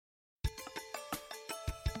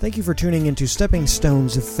Thank you for tuning into Stepping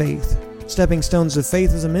Stones of Faith. Stepping Stones of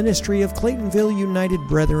Faith is a ministry of Claytonville United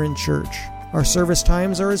Brethren Church. Our service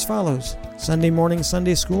times are as follows. Sunday morning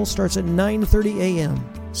Sunday school starts at 9:30 a.m.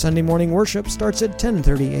 Sunday morning worship starts at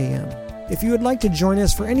 10:30 a.m. If you would like to join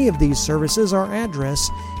us for any of these services, our address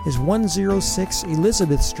is 106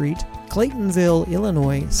 Elizabeth Street, Claytonville,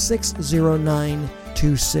 Illinois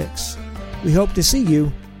 60926. We hope to see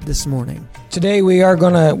you this morning. Today we are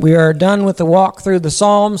done with the walk through the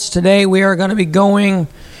Psalms. Today we are going to be going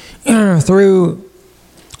through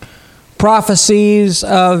prophecies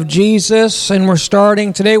of Jesus, and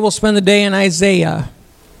today we'll spend the day in Isaiah,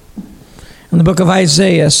 in the book of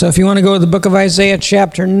Isaiah. So if you want to go to the book of Isaiah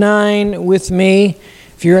chapter 9 with me,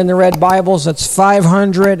 if you're in the red Bibles, that's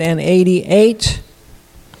 588.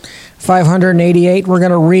 588, we're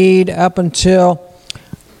going to read up until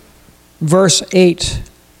verse 8.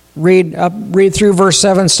 Read through verse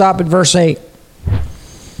 7, stop at verse 8.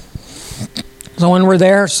 So when we're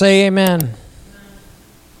there, say amen.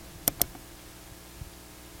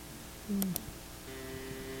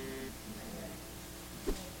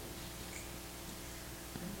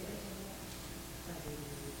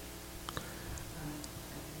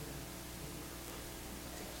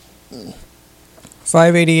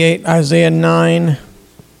 (588) Isaiah 9,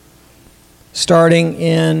 starting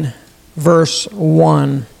in verse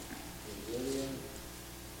 1.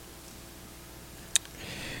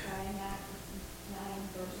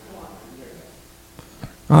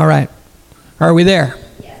 All right. Are we there?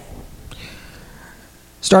 Yes.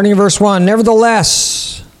 Starting in verse 1.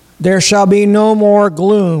 Nevertheless, there shall be no more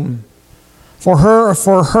gloom for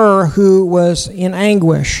her who was in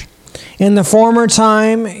anguish. In the former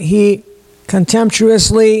time he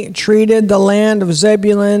contemptuously treated the land of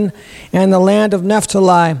Zebulun and the land of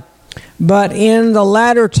Naphtali. But in the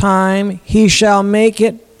latter time he shall make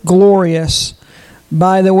it glorious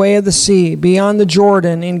by the way of the sea, beyond the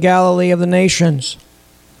Jordan, in Galilee of the nations.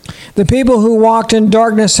 The people who walked in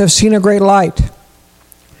darkness have seen a great light.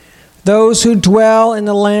 Those who dwell in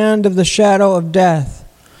the land of the shadow of death,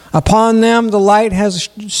 upon them the light has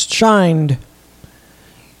shined.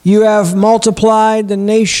 You have multiplied the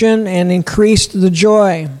nation and increased the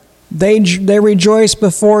joy. They rejoice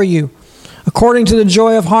before you, according to the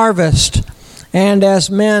joy of harvest, and as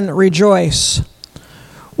men rejoice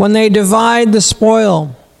when they divide the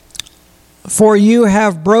spoil. For you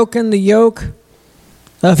have broken the yoke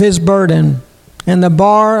of his burden, and the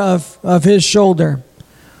bar of his shoulder,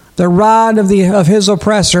 the rod of his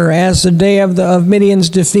oppressor, as the day of Midian's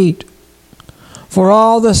defeat. For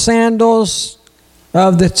all the sandals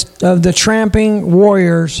of the tramping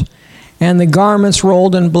warriors and the garments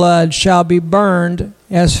rolled in blood shall be burned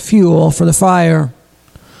as fuel for the fire.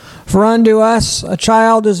 For unto us a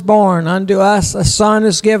child is born, unto us a son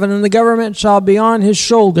is given, and the government shall be on his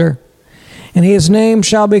shoulder, and his name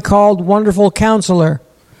shall be called Wonderful Counselor,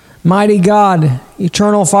 Mighty God,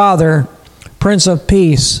 Eternal Father, Prince of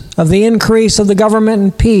Peace. Of the increase of the government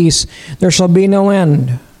and peace there shall be no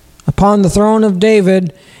end, upon the throne of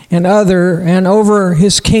David and over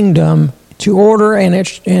his kingdom, to order and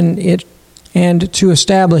to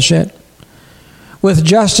establish it, with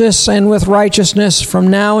justice and with righteousness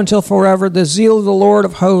from now until forever. The zeal of the Lord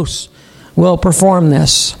of hosts will perform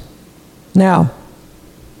this. Now,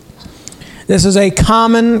 this is a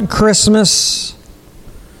common Christmas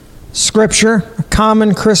scripture, a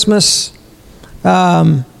common Christmas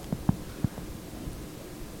passage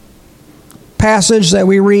that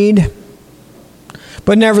we read,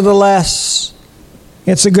 but nevertheless,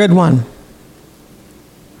 it's a good one.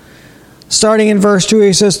 Starting in verse 2,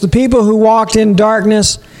 he says, the people who walked in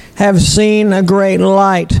darkness have seen a great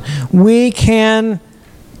light. We can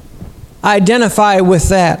identify with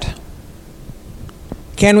that.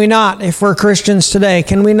 Can we not, if we're Christians today?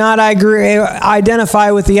 Can we not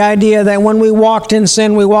identify with the idea that when we walked in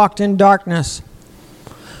sin, we walked in darkness?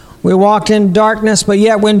 We walked in darkness, but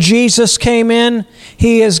yet when Jesus came in,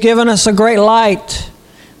 he has given us a great light.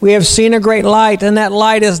 We have seen a great light, and that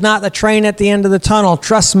light is not the train at the end of the tunnel.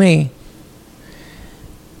 Trust me.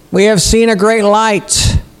 We have seen a great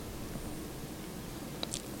light.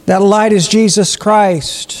 That light is Jesus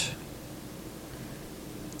Christ.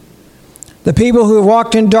 The people who have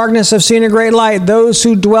walked in darkness have seen a great light. Those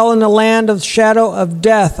who dwell in the land of the shadow of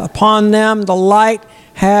death, upon them the light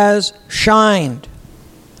has shined.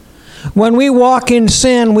 When we walk in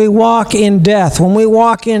sin, we walk in death. When we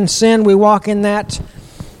walk in sin, we walk in death.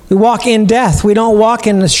 We don't walk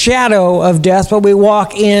in the shadow of death, but we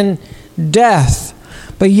walk in death.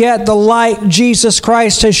 But yet the light, Jesus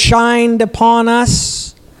Christ, has shined upon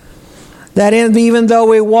us. That even though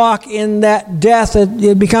we walk in that death,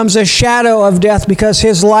 it becomes a shadow of death because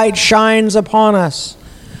His light shines upon us.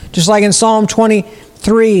 Just like in Psalm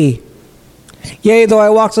 23. Yea, though I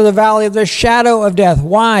walk through the valley of the shadow of death.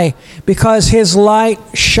 Why? Because His light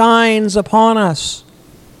shines upon us.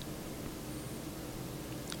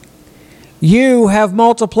 You have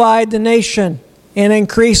multiplied the nation and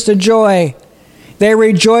increased the joy. They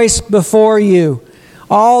rejoice before you.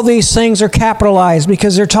 All these things are capitalized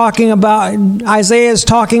because they're talking about, Isaiah is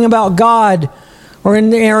talking about God, or in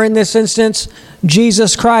this instance,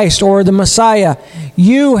 Jesus Christ or the Messiah.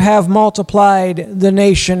 You have multiplied the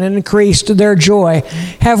nation and increased their joy.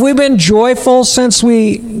 Have we been joyful since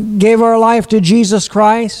we gave our life to Jesus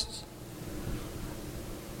Christ?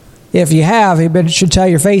 If you have, it should tell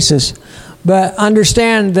your faces. But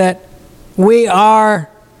understand that we are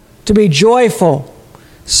to be joyful.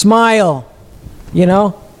 Smile. You know,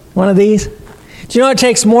 one of these. Do you know it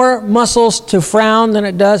takes more muscles to frown than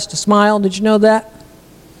it does to smile? Did you know that?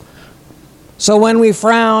 So when we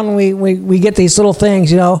frown, we get these little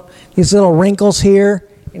things, you know, these little wrinkles here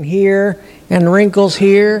and wrinkles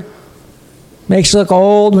here. Makes you look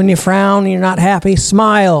old when you frown and you're not happy.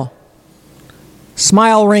 Smile.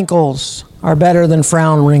 Smile wrinkles are better than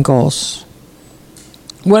frown wrinkles.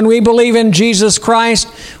 When we believe in Jesus Christ,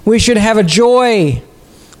 we should have a joy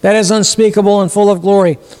that is unspeakable and full of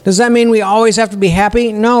glory. Does that mean we always have to be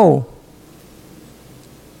happy? No.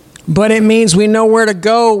 But it means we know where to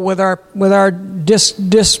go with our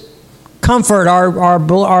discomfort,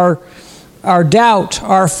 our doubt,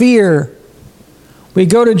 our fear. We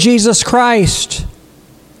go to Jesus Christ.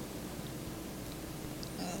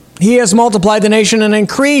 He has multiplied the nation and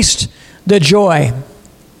increased the joy.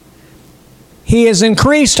 He has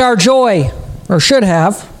increased our joy, or should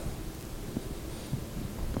have.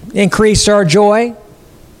 Increased our joy.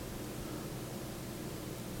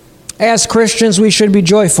 As Christians, we should be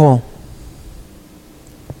joyful.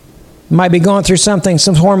 Might be going through some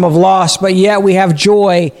form of loss, but yet we have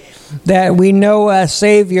joy that we know a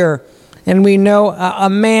Savior and we know a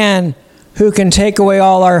man who can take away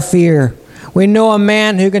all our fear. We know a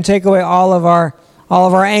man who can take away all of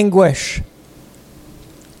our anguish.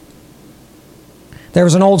 There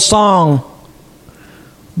was an old song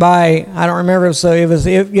by, I don't remember if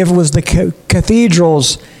it was the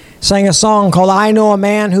Cathedrals, sang a song called I Know a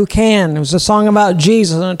Man Who Can. It was a song about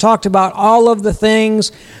Jesus, and it talked about all of the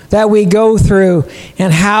things that we go through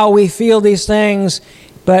and how we feel these things,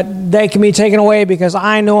 but they can be taken away because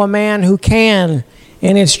I know a man who can,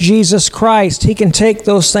 and it's Jesus Christ. He can take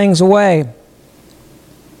those things away.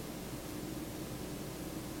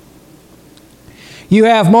 You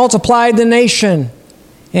have multiplied the nation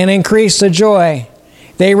and increased the joy.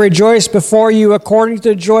 They rejoice before you according to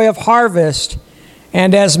the joy of harvest,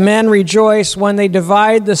 and as men rejoice when they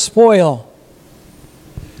divide the spoil.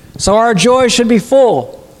 So our joy should be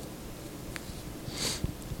full.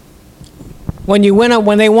 When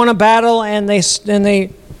they won a battle and they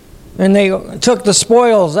took the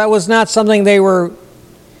spoils, that was not something they were,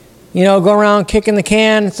 go around kicking the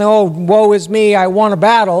can and say, "Oh, woe is me, I won a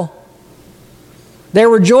battle." They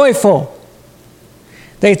were joyful.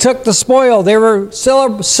 They took the spoil. They were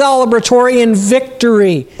celebratory in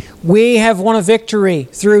victory. We have won a victory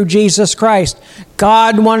through Jesus Christ.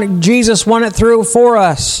 Jesus won it through for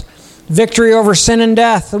us. Victory over sin and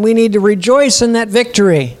death. And we need to rejoice in that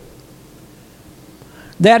victory.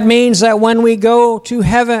 That means that when we go to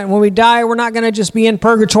heaven, when we die, we're not going to just be in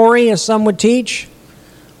purgatory, as some would teach,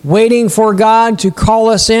 waiting for God to call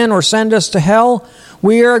us in or send us to hell.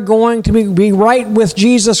 We are going to be right with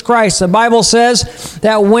Jesus Christ. The Bible says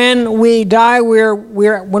that when we die, when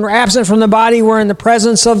we're absent from the body, we're in the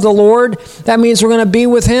presence of the Lord. That means we're going to be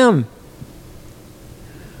with Him.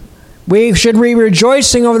 We should be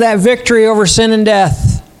rejoicing over that victory over sin and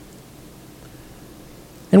death.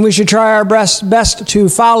 And we should try our best to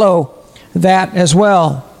follow that as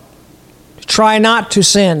well. Try not to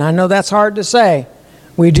sin. I know that's hard to say.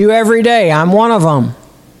 We do every day. I'm one of them.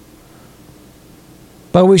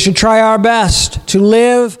 But we should try our best to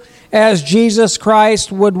live as Jesus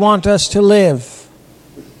Christ would want us to live.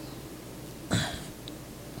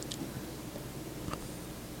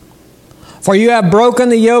 For you have broken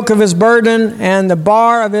the yoke of His burden and the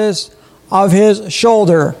bar of his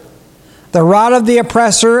shoulder, the rod of the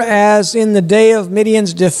oppressor, as in the day of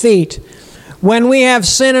Midian's defeat. When we have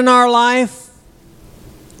sin in our life,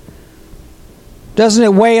 doesn't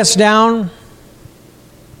it weigh us down?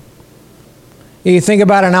 You think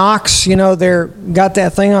about an ox, they're got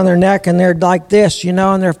that thing on their neck and they're like this,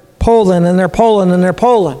 and they're pulling and they're pulling and they're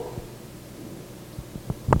pulling.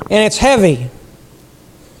 And it's heavy,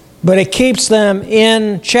 but it keeps them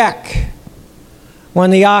in check.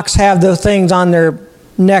 when the ox have those things on their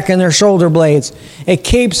neck and their shoulder blades. It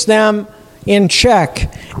keeps them in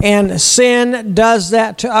check. And sin does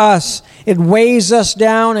that to us. It weighs us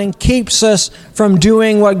down and keeps us from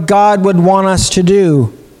doing what God would want us to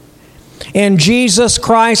do. And Jesus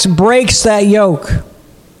Christ breaks that yoke.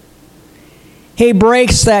 He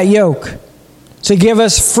breaks that yoke to give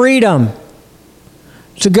us freedom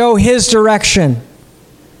to go His direction.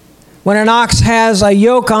 When an ox has a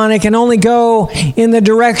yoke on, it can only go in the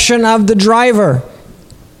direction of the driver,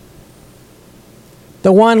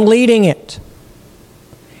 the one leading it.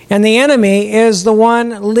 And the enemy is the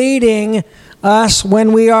one leading us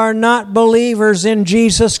when we are not believers in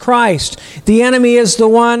Jesus Christ. The enemy is the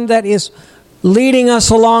one that is leading us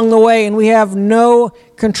along the way, and we have no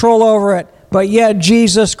control over it. But yet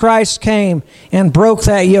Jesus Christ came and broke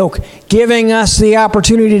that yoke, giving us the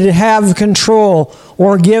opportunity to have control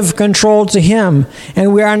or give control to Him.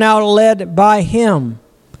 And we are now led by Him,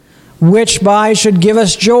 which by should give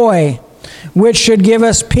us joy, which should give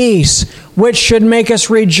us peace, which should make us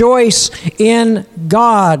rejoice in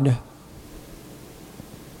God.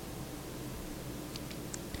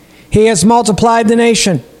 He has multiplied the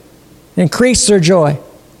nation, increased their joy.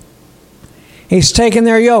 He's taken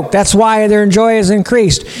their yoke. That's why their joy is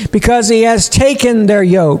increased, because He has taken their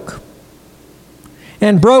yoke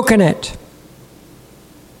and broken it.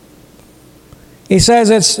 He says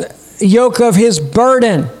it's the yoke of His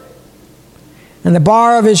burden and the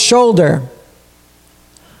bar of His shoulder,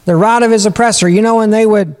 the rod of His oppressor. You know,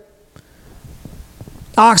 when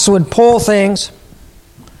ox would pull things,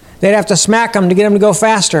 they'd have to smack them to get them to go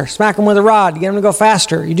faster. Smack them with a rod to get them to go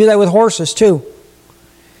faster. You do that with horses too.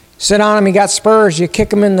 Sit on them, you got spurs, you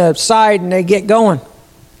kick them in the side and they get going.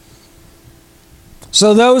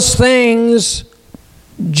 So those things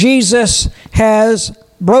Jesus has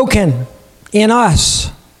broken in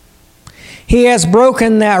us. He has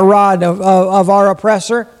broken that rod of our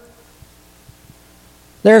oppressor.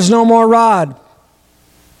 There's no more rod.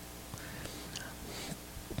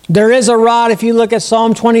 There is a rod if you look at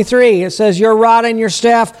Psalm 23. It says, your rod and your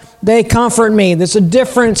staff, they comfort me. There's a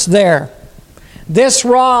difference there. This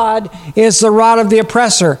rod is the rod of the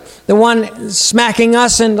oppressor, the one smacking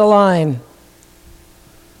us into line.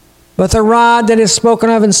 But the rod that is spoken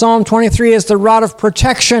of in Psalm 23 is the rod of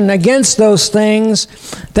protection against those things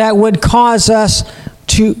that would cause us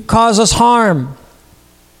harm.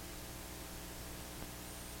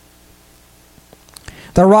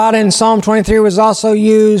 The rod in Psalm 23 was also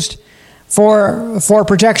used for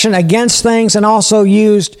protection against things, and also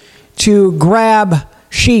used to grab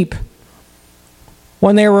sheep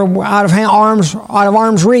when they were out of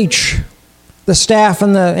arm's reach. The staff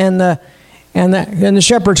and the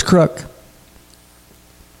shepherd's crook.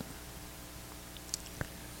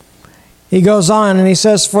 He goes on and he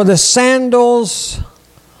says, for all the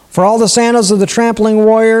sandals of the trampling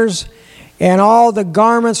warriors, and all the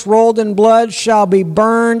garments rolled in blood shall be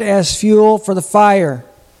burned as fuel for the fire.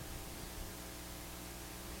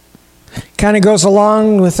 Kind of goes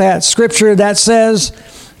along with that scripture that says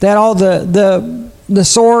that all the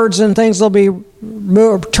swords and things will be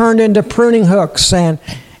turned into pruning hooks and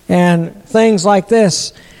things like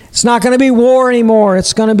this. It's not going to be war anymore.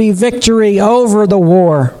 It's going to be victory over the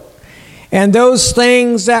war. And those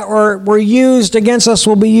things that were used against us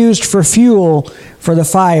will be used for fuel for the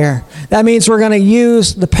fire. That means we're going to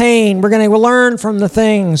use the pain. We're going to learn from the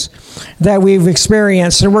things that we've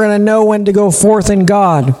experienced. And we're going to know when to go forth in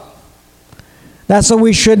God. That's what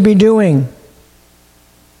we should be doing.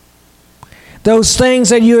 Those things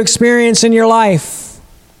that you experience in your life,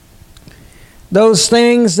 those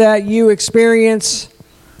things that you experience,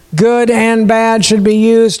 good and bad, should be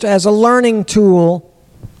used as a learning tool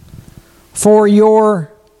for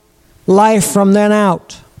your life from then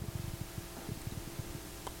out.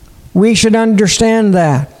 We should understand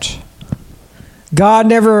that. God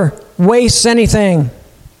never wastes anything.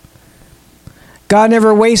 God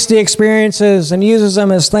never wastes the experiences and uses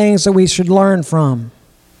them as things that we should learn from.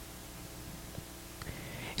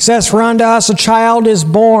 He says, for unto us a child is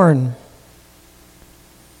born.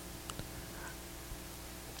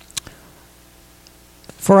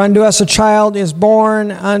 For unto us a child is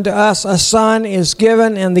born, unto us a son is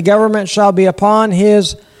given, and the government shall be upon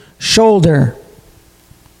his shoulder.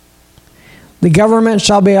 The government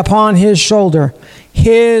shall be upon his shoulder.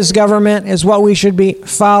 His government is what we should be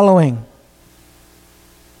following.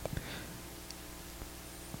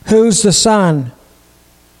 Who's the son?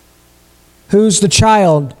 Who's the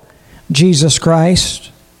child? Jesus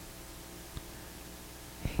Christ.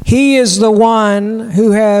 He is the one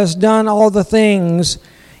who has done all the things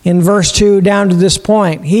in verse 2 down to this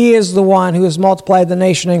point. He is the one who has multiplied the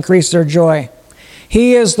nation and increased their joy.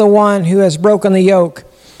 He is the one who has broken the yoke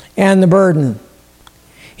and the burden.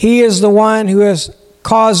 He is the one who has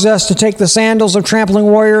caused us to take the sandals of trampling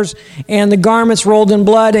warriors and the garments rolled in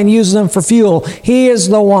blood and use them for fuel. He is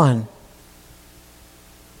the one.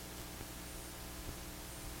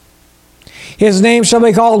 His name shall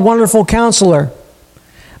be called Wonderful Counselor,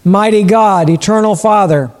 Mighty God, Eternal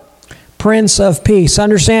Father, Prince of Peace.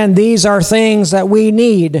 Understand, these are things that we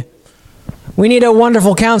need. We need a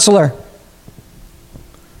wonderful counselor.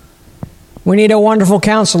 We need a wonderful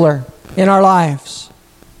counselor in our lives.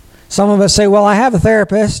 Some of us say, well, I have a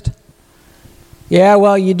therapist. Yeah,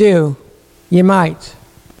 well, you do. You might.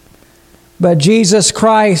 But Jesus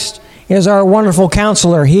Christ is our wonderful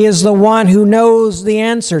counselor. He is the one who knows the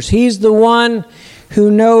answers. He's the one who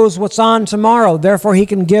knows what's on tomorrow. Therefore, He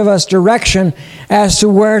can give us direction as to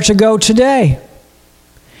where to go today.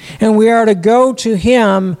 And we are to go to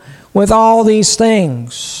Him with all these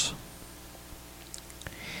things.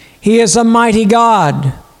 He is a mighty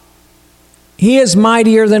God. He is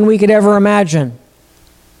mightier than we could ever imagine.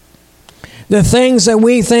 The things that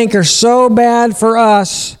we think are so bad for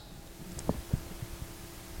us.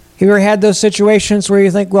 Have you ever had those situations where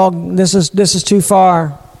you think, well, this is too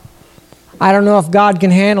far. I don't know if God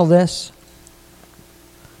can handle this.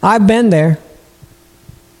 I've been there.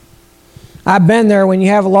 I've been there when you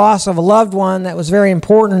have a loss of a loved one that was very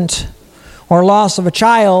important, or loss of a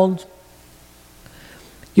child.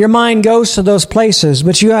 Your mind goes to those places,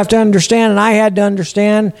 but you have to understand, and I had to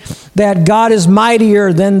understand, that God is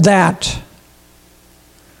mightier than that.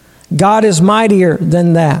 God is mightier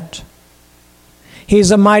than that.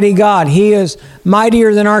 He's a mighty God. He is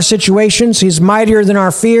mightier than our situations. He's mightier than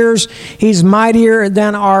our fears. He's mightier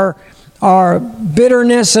than our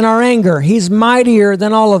bitterness and our anger. He's mightier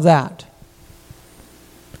than all of that.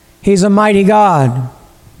 He's a mighty God.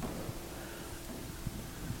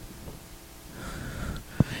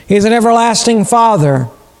 He's an everlasting Father.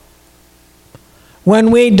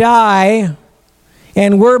 When we die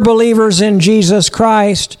and we're believers in Jesus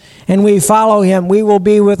Christ and we follow Him, we will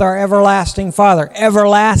be with our everlasting Father.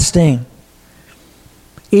 Everlasting.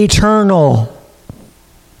 Eternal.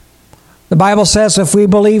 The Bible says if we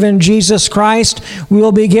believe in Jesus Christ, we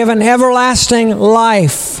will be given everlasting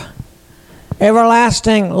life.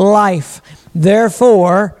 Everlasting life.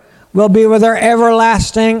 Therefore, we'll be with our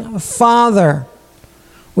everlasting Father.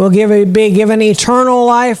 We'll be given eternal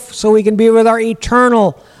life so we can be with our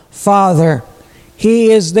eternal Father. He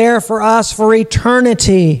is there for us for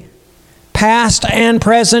eternity, past and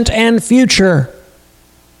present and future.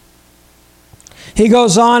 He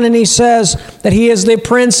goes on and he says that He is the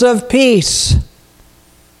Prince of Peace.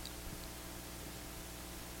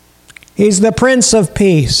 He's the Prince of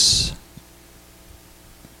Peace.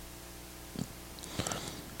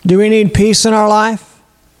 Do we need peace in our life?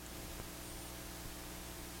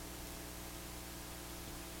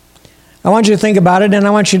 I want you to think about it, and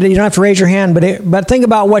I want you to, you don't have to raise your hand, but think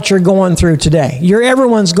about what you're going through today.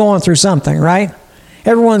 Everyone's going through something, right?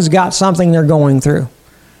 Everyone's got something they're going through.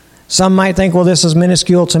 Some might think, well, this is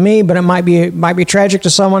minuscule to me, but it might be tragic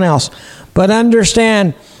to someone else. But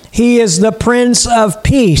understand, He is the Prince of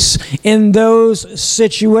Peace in those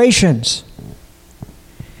situations.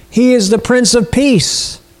 He is the Prince of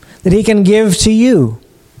Peace that He can give to you,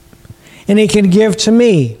 and He can give to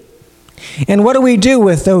me. And what do we do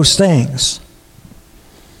with those things?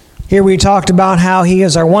 Here we talked about how He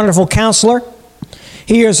is our wonderful counselor.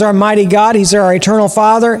 He is our mighty God. He's our eternal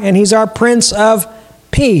Father. And He's our Prince of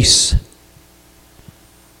Peace.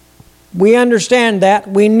 We understand that.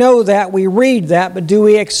 We know that. We read that. But do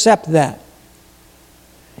we accept that?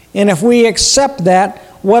 And if we accept that,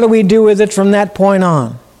 what do we do with it from that point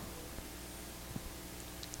on?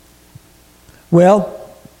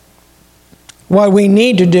 Well, what we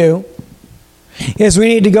need to do is we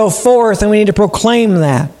need to go forth and we need to proclaim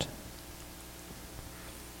that.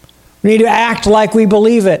 We need to act like we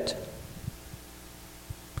believe it.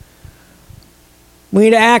 We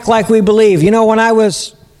need to act like we believe. You know, when I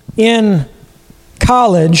was in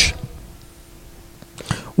college,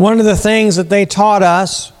 one of the things that they taught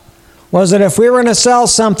us was that if we were going to sell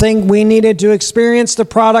something, we needed to experience the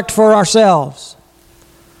product for ourselves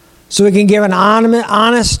so we can give an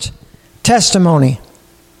honest testimony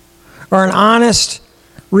or an honest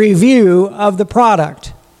review of the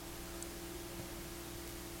product.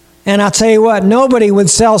 And I'll tell you what, nobody would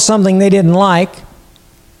sell something they didn't like.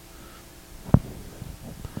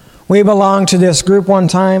 We belonged to this group one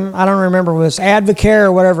time. I don't remember, it was Advocare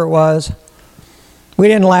or whatever it was. We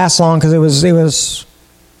didn't last long because it was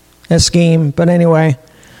a scheme. But anyway,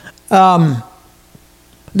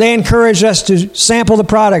 they encouraged us to sample the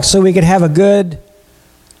product so we could have a good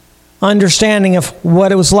understanding of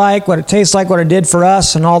what it was like, what it tastes like, what it did for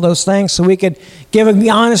us, and all those things, so we could give an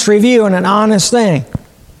honest review and an honest thing.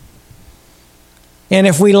 And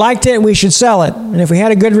if we liked it, we should sell it. And if we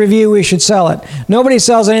had a good review, we should sell it. Nobody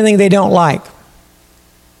sells anything they don't like.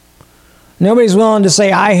 Nobody's willing to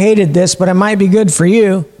say, I hated this, but it might be good for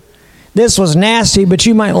you. This was nasty, but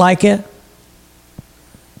you might like it.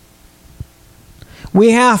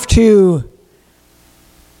 We have to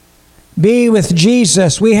be with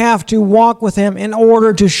Jesus. We have to walk with Him in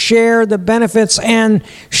order to share the benefits and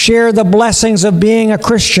share the blessings of being a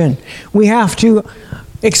Christian. We have to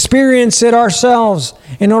experience it ourselves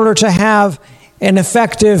in order to have an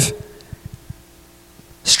effective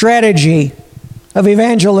strategy of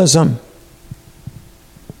evangelism.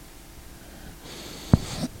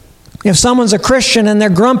 If someone's a Christian and they're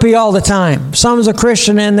grumpy all the time, if someone's a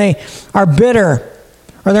Christian and they are bitter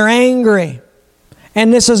or they're angry,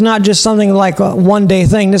 and this is not just something like a one-day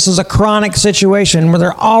thing, this is a chronic situation where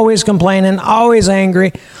they're always complaining, always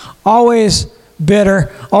angry, always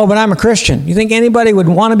bitter. Oh, but I'm a Christian. You think anybody would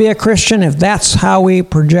want to be a Christian if that's how we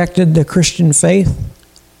projected the Christian faith?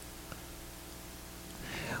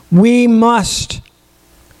 We must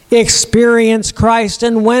experience Christ,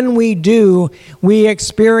 and when we do, we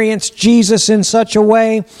experience Jesus in such a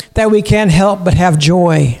way that we can't help but have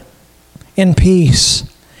joy and peace.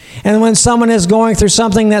 And when someone is going through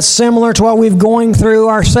something that's similar to what we've going through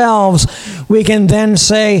ourselves, we can then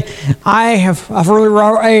say, I have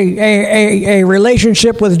a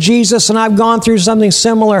relationship with Jesus, and I've gone through something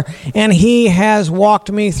similar, and He has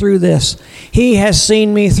walked me through this. He has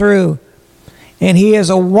seen me through. And He is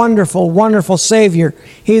a wonderful, wonderful Savior.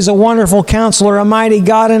 He's a wonderful Counselor, a mighty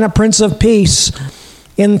God, and a Prince of Peace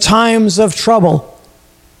in times of trouble.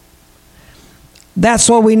 That's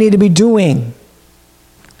what we need to be doing.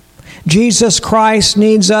 Jesus Christ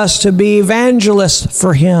needs us to be evangelists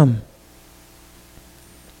for Him.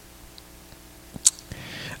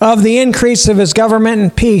 Of the increase of His government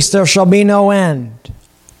and peace there shall be no end.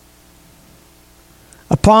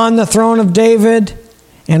 Upon the throne of David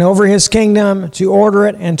and over His kingdom, to order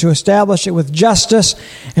it and to establish it with justice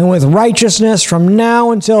and with righteousness from now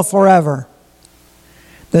until forever.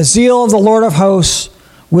 The zeal of the Lord of hosts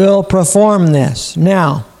will perform this.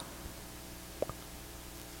 Now,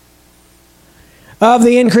 of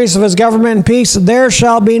the increase of His government and peace, there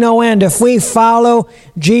shall be no end. If we follow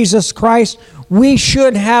Jesus Christ, we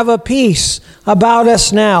should have a peace about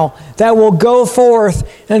us now that will go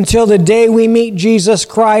forth until the day we meet Jesus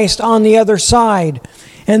Christ on the other side,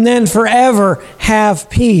 and then forever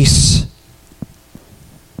have peace.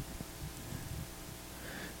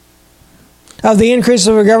 Of the increase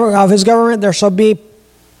of His government there shall be,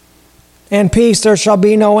 and peace there shall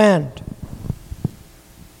be no end.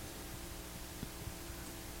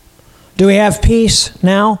 Do we have peace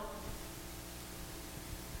now?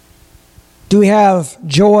 Do we have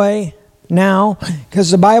joy now?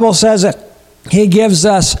 Because the Bible says that He gives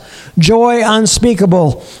us joy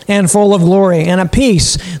unspeakable and full of glory, and a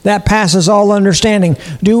peace that passes all understanding.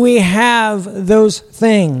 Do we have those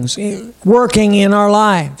things working in our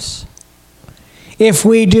lives? If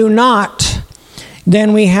we do not,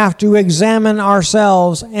 then we have to examine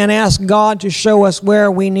ourselves and ask God to show us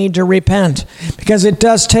where we need to repent, because it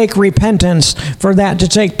does take repentance for that to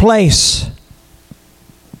take place.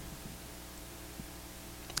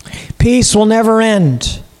 Peace will never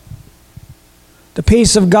end. The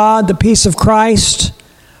peace of God, the peace of Christ,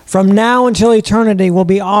 from now until eternity will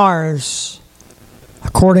be ours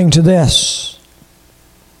according to this.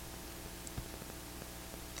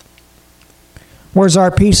 Where's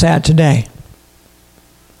our peace at today?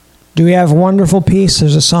 Do we have wonderful peace?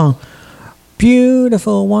 There's a song.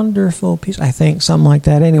 Beautiful, wonderful peace. I think something like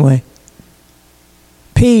that anyway.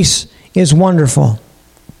 Peace is wonderful.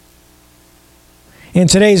 In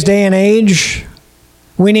today's day and age,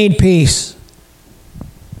 we need peace.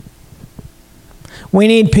 We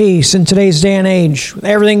need peace in today's day and age. With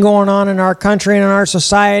everything going on in our country and in our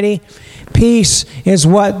society, peace is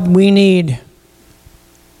what we need.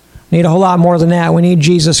 We need a whole lot more than that. We need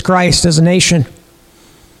Jesus Christ as a nation.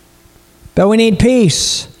 But we need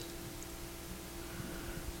peace.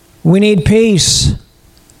 We need peace.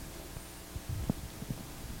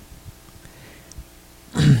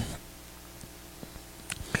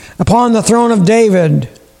 Upon the throne of David,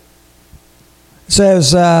 it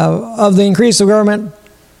says, of the increase of government,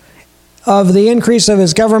 of the increase of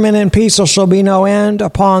His government and peace there shall be no end.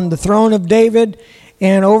 Upon the throne of David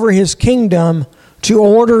and over His kingdom, to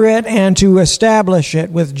order it and to establish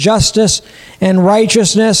it with justice and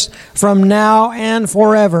righteousness from now and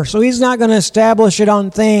forever. So He's not going to establish it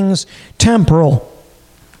on things temporal.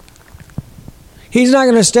 He's not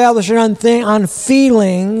going to establish it on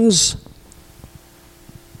feelings.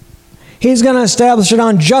 He's going to establish it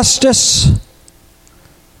on justice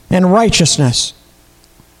and righteousness.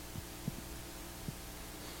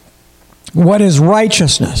 What is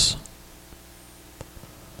righteousness?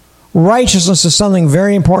 Righteousness is something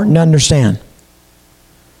very important to understand.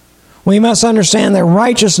 We must understand that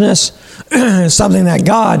righteousness is something that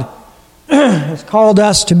God has called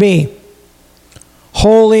us to be.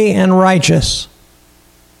 Holy and righteous.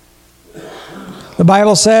 The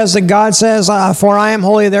Bible says that God says, "For I am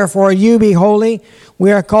holy, therefore you be holy."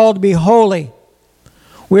 We are called to be holy.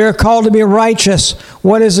 We are called to be righteous.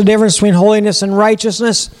 What is the difference between holiness and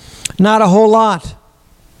righteousness? Not a whole lot.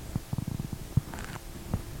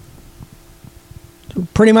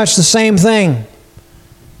 Pretty much the same thing.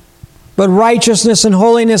 But righteousness and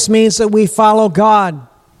holiness means that we follow God.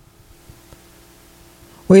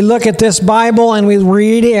 We look at this Bible and we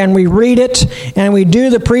read it and we do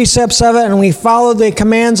the precepts of it and we follow the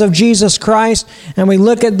commands of Jesus Christ and we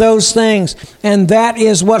look at those things, and that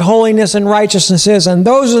is what holiness and righteousness is, and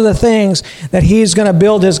those are the things that He's going to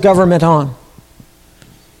build His government on.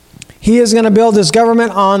 He is going to build His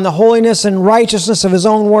government on the holiness and righteousness of His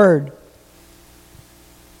own Word.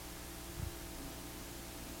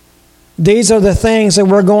 These are the things that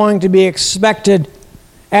we're going to be expected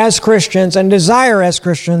as Christians and desire as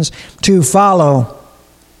Christians to follow.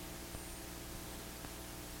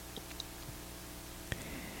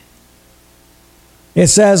 It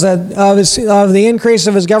says that of the increase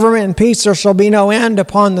of His government and peace there shall be no end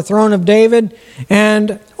upon the throne of David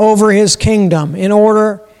and over His kingdom, in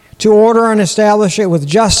order to order and establish it with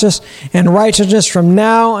justice and righteousness from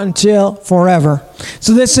now until forever.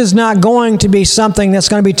 So this is not going to be something that's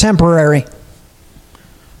going to be temporary,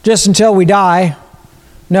 just until we die.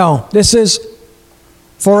 No, this is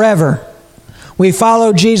forever. We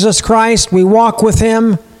follow Jesus Christ. We walk with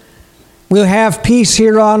Him. We'll have peace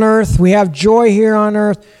here on earth. We have joy here on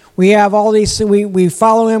earth. We have all these things. We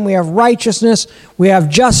follow Him. We have righteousness. We have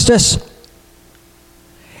justice.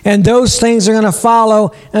 And those things are going to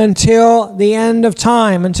follow until the end of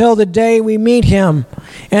time, until the day we meet Him.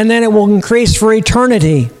 And then it will increase for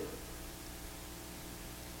eternity.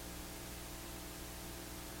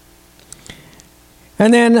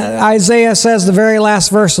 And then Isaiah says, the very last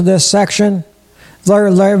verse of this section, very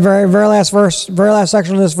last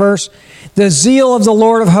section of this verse, the zeal of the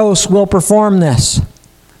Lord of hosts will perform this.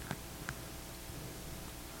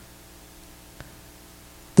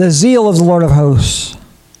 The zeal of the Lord of hosts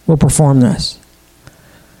will perform this.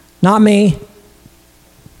 Not me,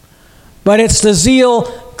 but it's the zeal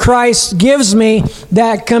Christ gives me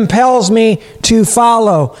that compels me to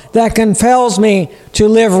follow, that compels me to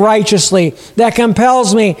live righteously, that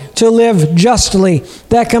compels me to live justly,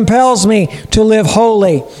 that compels me to live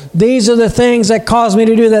holy. These are the things that cause me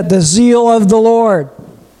to do that, the zeal of the Lord.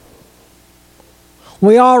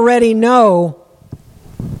 We already know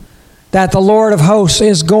that the Lord of hosts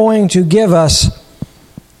is going to give us,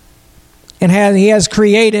 and He has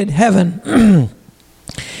created heaven.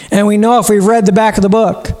 And we know, if we've read the back of the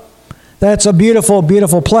book, that it's a beautiful,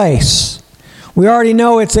 beautiful place. We already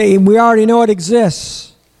know it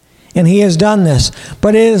exists, and He has done this.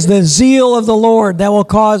 But it is the zeal of the Lord that will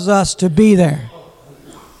cause us to be there.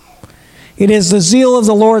 It is the zeal of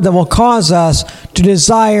the Lord that will cause us to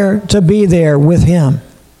desire to be there with Him.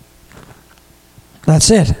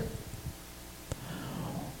 That's it.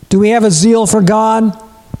 Do we have a zeal for God?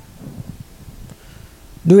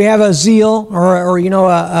 Do we have a zeal, or we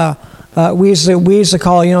used to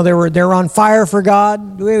call, they're on fire for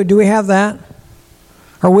God? Do we have that?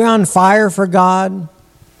 Are we on fire for God?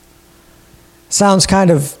 Sounds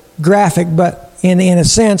kind of graphic, but in a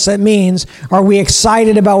sense that means, are we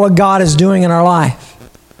excited about what God is doing in our life?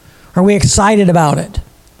 Are we excited about it?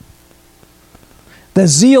 The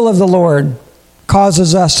zeal of the Lord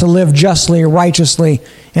causes us to live justly, righteously,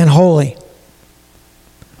 and holy.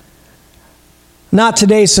 Not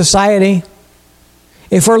today's society.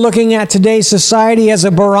 If we're looking at today's society as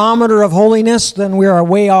a barometer of holiness, then we are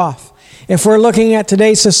way off. If we're looking at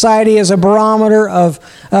today's society as a barometer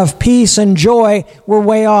of peace and joy, we're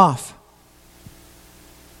way off.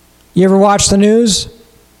 You ever watch the news?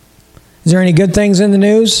 Is there any good things in the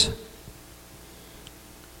news?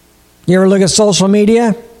 You ever look at social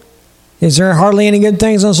media? Is there hardly any good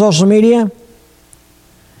things on social media?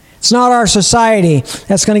 It's not our society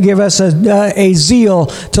that's going to give us a zeal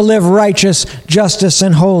to live righteous, justice,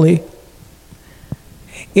 and holy.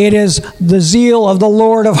 It is the zeal of the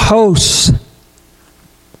Lord of hosts.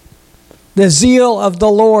 The zeal of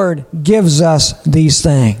the Lord gives us these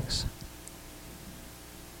things.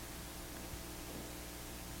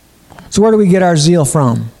 So where do we get our zeal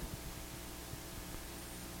from?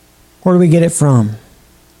 Where do we get it from?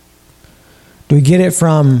 Do we get it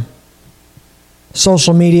from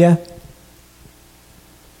social media,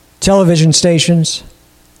 television stations?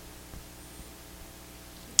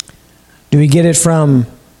 Do we get it from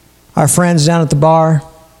our friends down at the bar?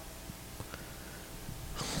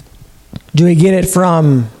 Do we get it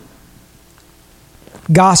from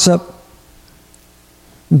gossip,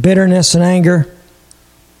 bitterness, and anger?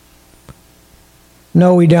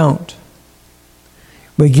 No, we don't.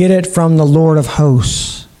 We get it from the Lord of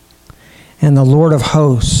hosts. And the Lord of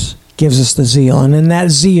hosts gives us the zeal. And in that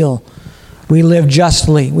zeal, we live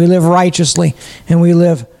justly, we live righteously, and we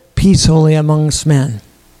live peacefully amongst men.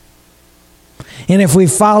 And if we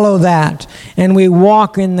follow that and we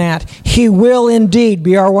walk in that, He will indeed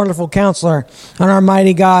be our wonderful counselor and our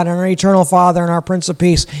mighty God and our eternal Father and our Prince of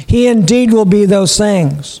Peace. He indeed will be those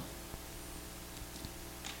things.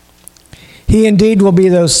 He indeed will be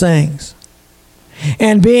those things.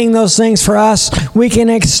 And being those things for us, we can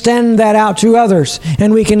extend that out to others.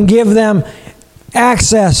 And we can give them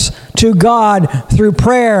access to God through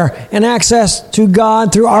prayer and access to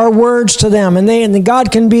God through our words to them. And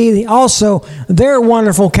God can be also their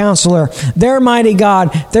wonderful counselor, their mighty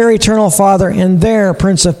God, their eternal Father, and their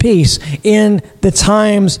Prince of Peace in the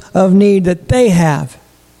times of need that they have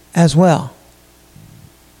as well.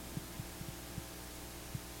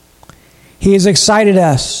 He has excited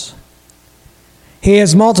us. He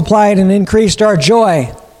has multiplied and increased our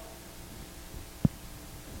joy.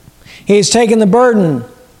 He has taken the burden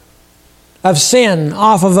of sin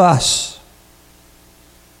off of us.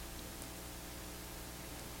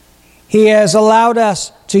 He has allowed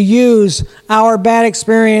us to use our bad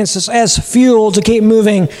experiences as fuel to keep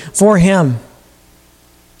moving for Him.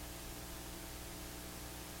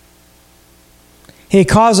 He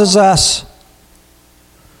causes us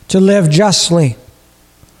to live justly,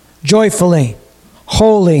 joyfully,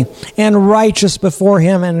 holy, and righteous before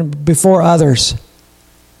Him and before others.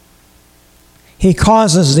 He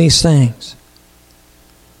causes these things.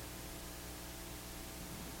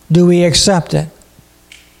 Do we accept it?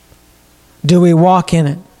 Do we walk in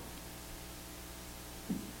it?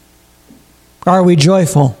 Are we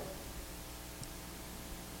joyful?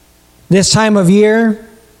 This time of year,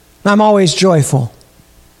 I'm always joyful.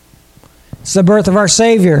 It's the birth of our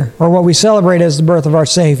Savior, or what we celebrate as the birth of our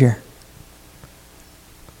Savior.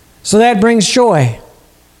 So that brings joy.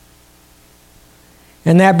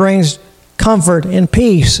 And that brings comfort and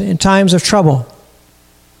peace in times of trouble.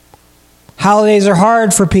 Holidays are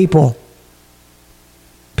hard for people.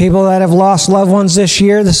 People that have lost loved ones this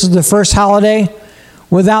year, this is the first holiday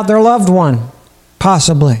without their loved one,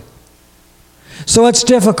 possibly. So it's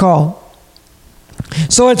difficult.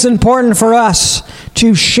 So it's important for us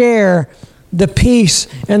to share the peace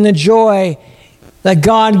and the joy that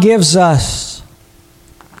God gives us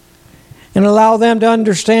and allow them to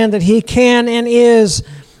understand that He can and is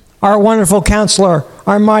our wonderful counselor,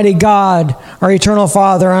 our mighty God, our eternal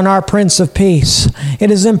Father, and our Prince of Peace.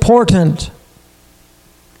 It is important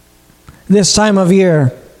this time of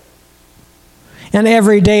year and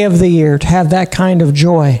every day of the year to have that kind of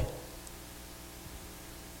joy.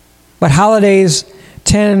 But holidays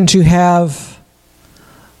tend to have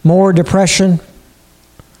more depression,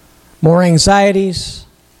 more anxieties.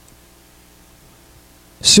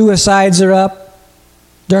 Suicides are up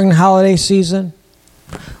during the holiday season.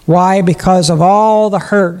 Why? Because of all the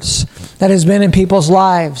hurts that has been in people's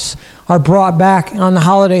lives are brought back on the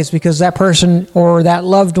holidays because that person or that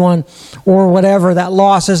loved one or whatever, that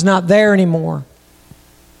loss is not there anymore.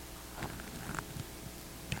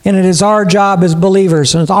 And it is our job as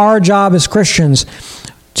believers, and it's our job as Christians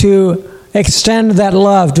to extend that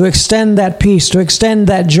love, to extend that peace, to extend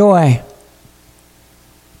that joy,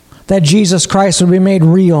 that Jesus Christ would be made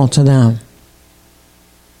real to them.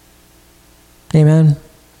 Amen.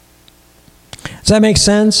 Does that make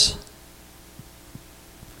sense?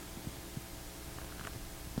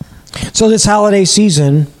 So this holiday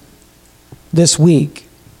season, this week,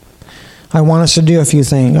 I want us to do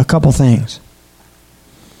a couple things.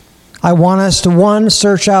 I want us to, one,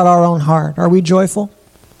 search out our own heart. Are we joyful?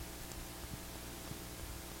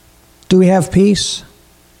 Do we have peace?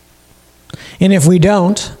 And if we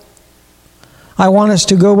don't, I want us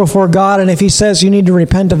to go before God, and if He says you need to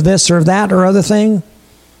repent of this or that or other thing,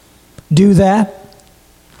 do that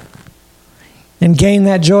and gain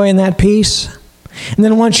that joy and that peace. And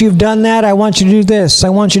then once you've done that, I want you to do this. I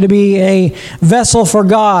want you to be a vessel for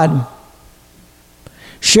God.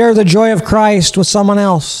 Share the joy of Christ with someone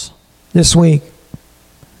else this week.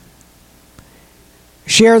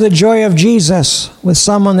 Share the joy of Jesus with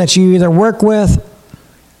someone that you either work with,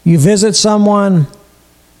 You visit someone,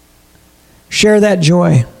 share that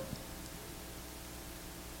joy.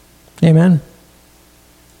 Amen.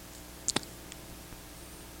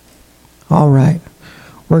 All right.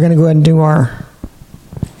 We're going to go ahead and do our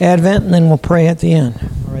Advent, and then we'll pray at the end.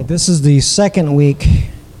 All right. This is the second week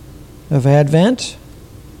of Advent.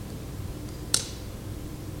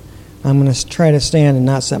 I'm going to try to stand and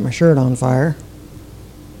not set my shirt on fire.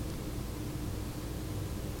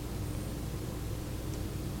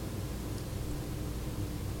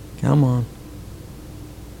 Come on.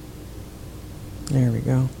 There we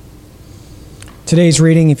go. Today's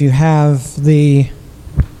reading, if you have the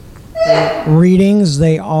readings,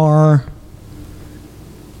 they are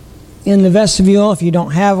in the vestibule. If you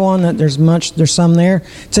don't have one, there's some there.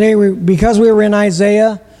 Today, because we were in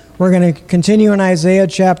Isaiah, we're going to continue in Isaiah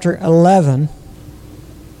chapter 11.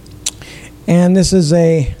 And this is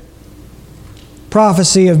a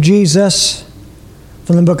prophecy of Jesus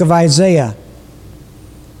from the book of Isaiah.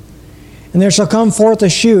 And there shall come forth a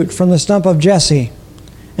shoot from the stump of Jesse,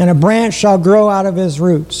 and a branch shall grow out of his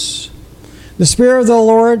roots. The Spirit of the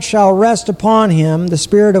Lord shall rest upon him, the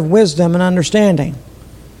Spirit of wisdom and understanding,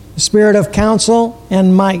 the Spirit of counsel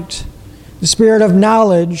and might, the Spirit of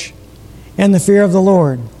knowledge and the fear of the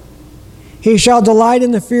Lord. He shall delight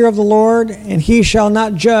in the fear of the Lord, and he shall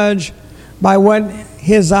not judge by what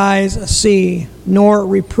his eyes see, nor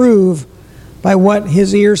reprove by what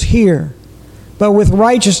his ears hear. But with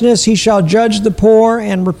righteousness he shall judge the poor,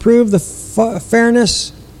 and reprove the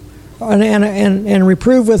fairness, and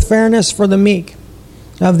reprove with fairness for the meek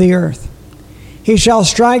of the earth. He shall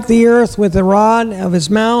strike the earth with the rod of his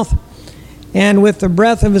mouth, and with the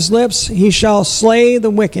breath of his lips he shall slay the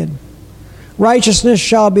wicked. Righteousness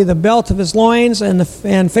shall be the belt of his loins, and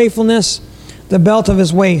faithfulness the belt of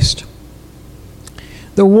his waist.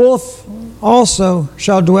 The wolf also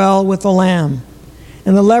shall dwell with the lamb,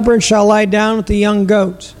 and the leopard shall lie down with the young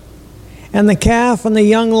goat, and the calf and the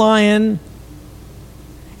young lion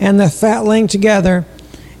and the fatling together,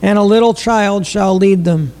 and a little child shall lead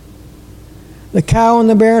them. The cow and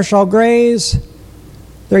the bear shall graze,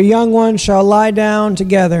 their young ones shall lie down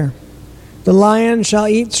together. The lion shall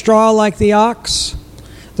eat straw like the ox.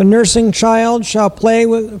 The nursing child shall play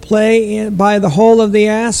by the hole of the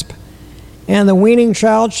asp, and the weaning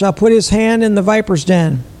child shall put his hand in the viper's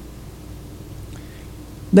den.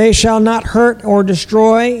 They shall not hurt or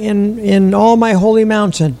destroy in all my holy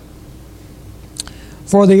mountain.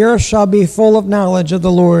 For the earth shall be full of knowledge of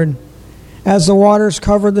the Lord, as the waters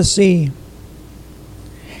cover the sea.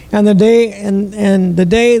 And that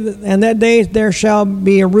day there shall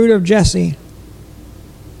be a root of Jesse,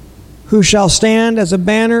 who shall stand as a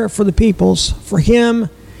banner for the peoples. For him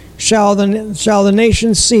shall the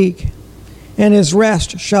nations seek, and his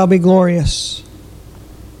rest shall be glorious.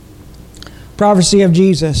 Prophecy of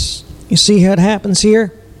Jesus. You see how it happens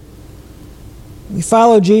here? We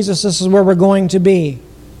follow Jesus, this is where we're going to be.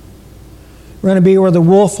 We're going to be where the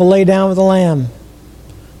wolf will lay down with the lamb.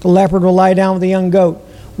 The leopard will lie down with the young goat.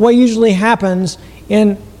 What usually happens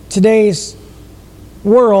in today's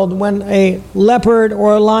world when a leopard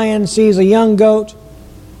or a lion sees a young goat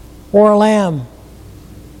or a lamb?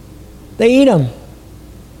 They eat them.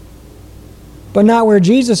 But not where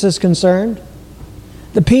Jesus is concerned.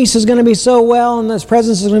 The peace is going to be so well and His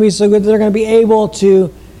presence is going to be so good that they're going to be able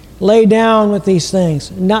to lay down with these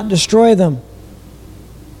things and not destroy them.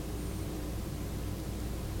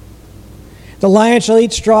 The lion shall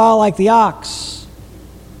eat straw like the ox.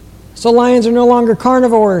 So lions are no longer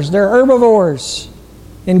carnivores, they're herbivores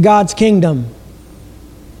in God's kingdom.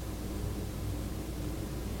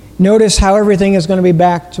 Notice how everything is going to be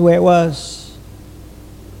back to the way it was.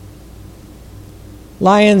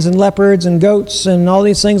 Lions and leopards and goats and all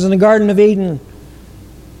these things in the Garden of Eden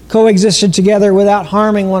coexisted together without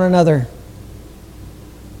harming one another.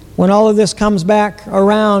 When all of this comes back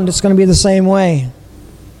around, it's going to be the same way.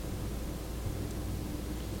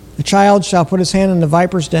 The child shall put his hand in the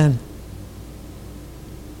viper's den.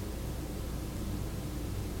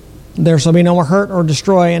 There shall be no more hurt or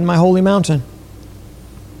destroy in my holy mountain.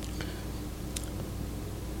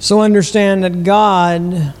 So understand that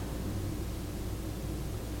God,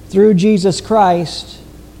 through Jesus Christ,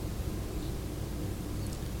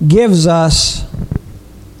 gives us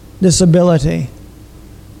this ability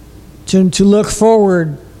to look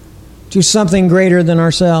forward to something greater than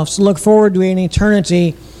ourselves, to look forward to an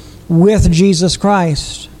eternity with Jesus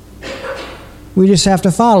Christ. We just have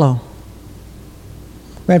to follow.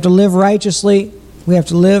 We have to live righteously. We have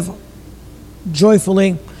to live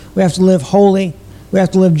joyfully. We have to live holy. We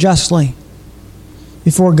have to live justly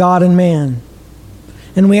before God and man.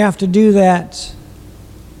 And we have to do that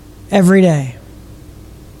every day.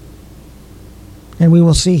 and we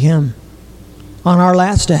will see him on our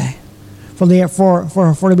last day. For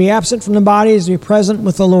to be absent from the body is to be present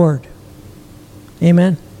with the Lord.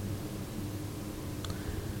 Amen.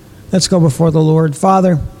 Let's go before the Lord.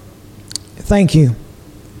 Father, thank you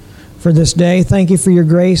for this day. Thank you for your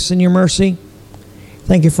grace and your mercy.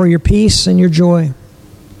 Thank you for your peace and your joy.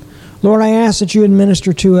 Lord, I ask that you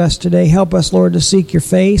administer to us today. Help us, Lord, to seek your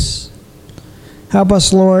face. Help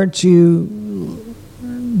us, Lord, to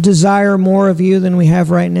desire more of you than we have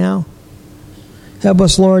right now. Help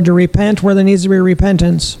us, Lord, to repent where there needs to be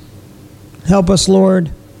repentance. Help us,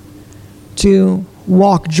 Lord, to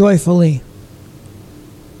walk joyfully,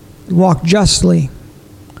 to walk justly,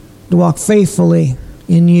 to walk faithfully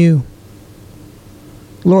in you.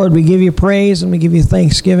 Lord, we give you praise and we give you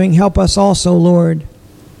thanksgiving. Help us also, Lord,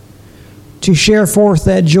 to share forth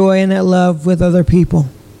that joy and that love with other people,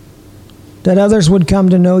 that others would come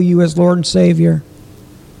to know you as Lord and Savior.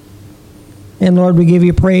 And Lord, we give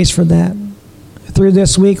you praise for that. Through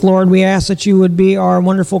this week, Lord, we ask that you would be our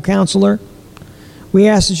wonderful counselor. We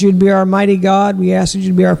ask that you'd be our mighty God. We ask that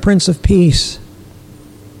you'd be our Prince of Peace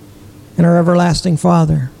and our everlasting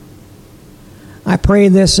Father. I pray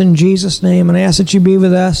this in Jesus' name, and I ask that you be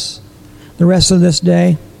with us the rest of this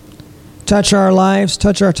day. Touch our lives,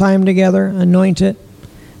 touch our time together, anoint it,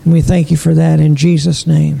 and we thank you for that in Jesus'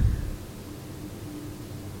 name.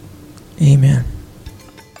 Amen.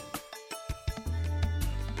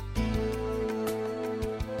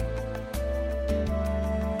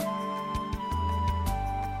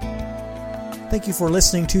 Thank you for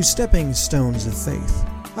listening to Stepping Stones of Faith.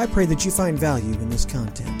 I pray that you find value in this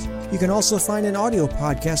content. You can also find an audio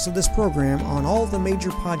podcast of this program on all the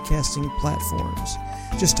major podcasting platforms.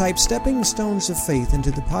 Just type Stepping Stones of Faith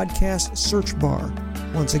into the podcast search bar.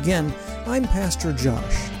 Once again, I'm Pastor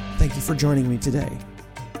Josh. Thank you for joining me today.